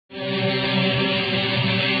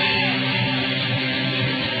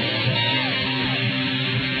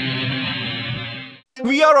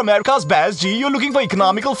We are America's best, ji. You're looking for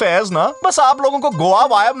economical fares, ना? बस आप लोगों को गोवा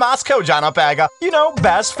वाया मास्को जाना पाएगा. You know,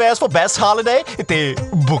 best fares for best holiday. इते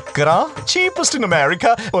बुक करा. Cheapest in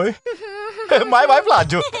America. ओए. My wife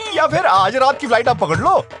Lajo. या फिर आज रात की फ्लाइट आप पकड़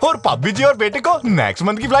लो और पापी जी और बेटे को नेक्स्ट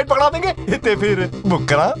मंथ की फ्लाइट पकड़ा देंगे. इते फिर बुक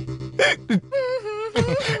करा.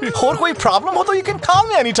 और कोई प्रॉब्लम हो तो you can call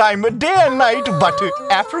me anytime, day and night, but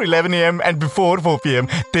after 11 a.m. and before 4 p.m.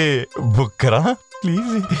 ते बुक करा.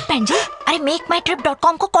 Please. पेंजी, अरे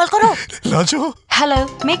makemytrip.com को कॉल करो. Lajo. Hello,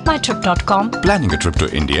 makemytrip.com. Planning a trip to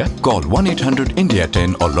India? Call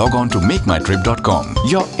 1-800-INDIA-10 or log on to makemytrip.com.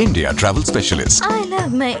 Your India travel specialist. I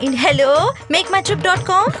love my Hello,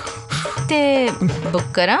 makemytrip.com. ते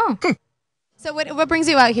book करा. So what brings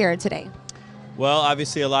you out here today? Well,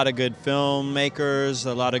 obviously a lot of good filmmakers,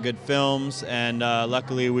 a lot of good films, and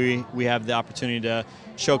luckily we have the opportunity to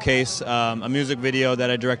showcase a music video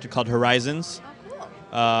that I directed called Horizons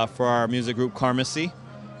for our music group Karmacy.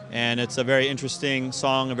 And it's a very interesting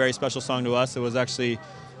song, a very special song to us. It was actually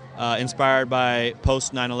inspired by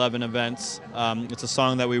post 9/11 events. It's a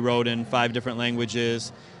song that we wrote in 5 different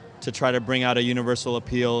languages to try to bring out a universal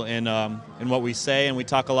appeal in what we say. And we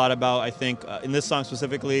talk a lot about, I think, in this song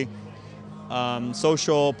specifically,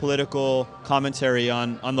 social, political commentary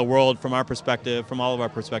on the world from our perspective, from all of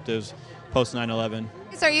our perspectives, post 9/11.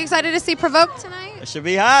 So are you excited to see Provoke tonight? It should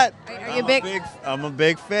be hot. Are you big? I'm a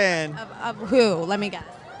big fan. Of who? Let me guess.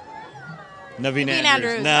 Naveen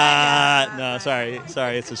Andrews. Nah, No, sorry,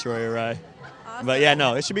 it's a Shoria Rai. Awesome. But yeah,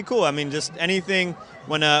 no, it should be cool. I mean, just anything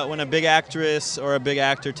when a big actress or a big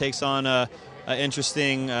actor takes on a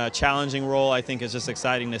interesting, challenging role, I think it's just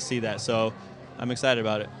exciting to see that. So I'm excited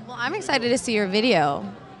about it. Well, I'm excited to see your video.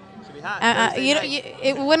 Should be hot.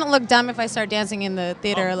 It wouldn't look dumb if I start dancing in the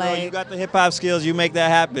theater. Oh, like girl, you got the hip hop skills. You make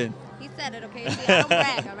that happen. he said it, okay? See, I don't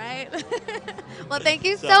brag, all right? Well, thank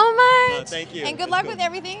you so much. No, thank you. And good luck with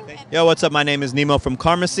everything. Yo, what's up? My name is Nemo from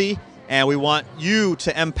Karmacy, and we want you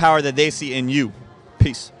to empower the they see in you.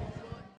 Peace.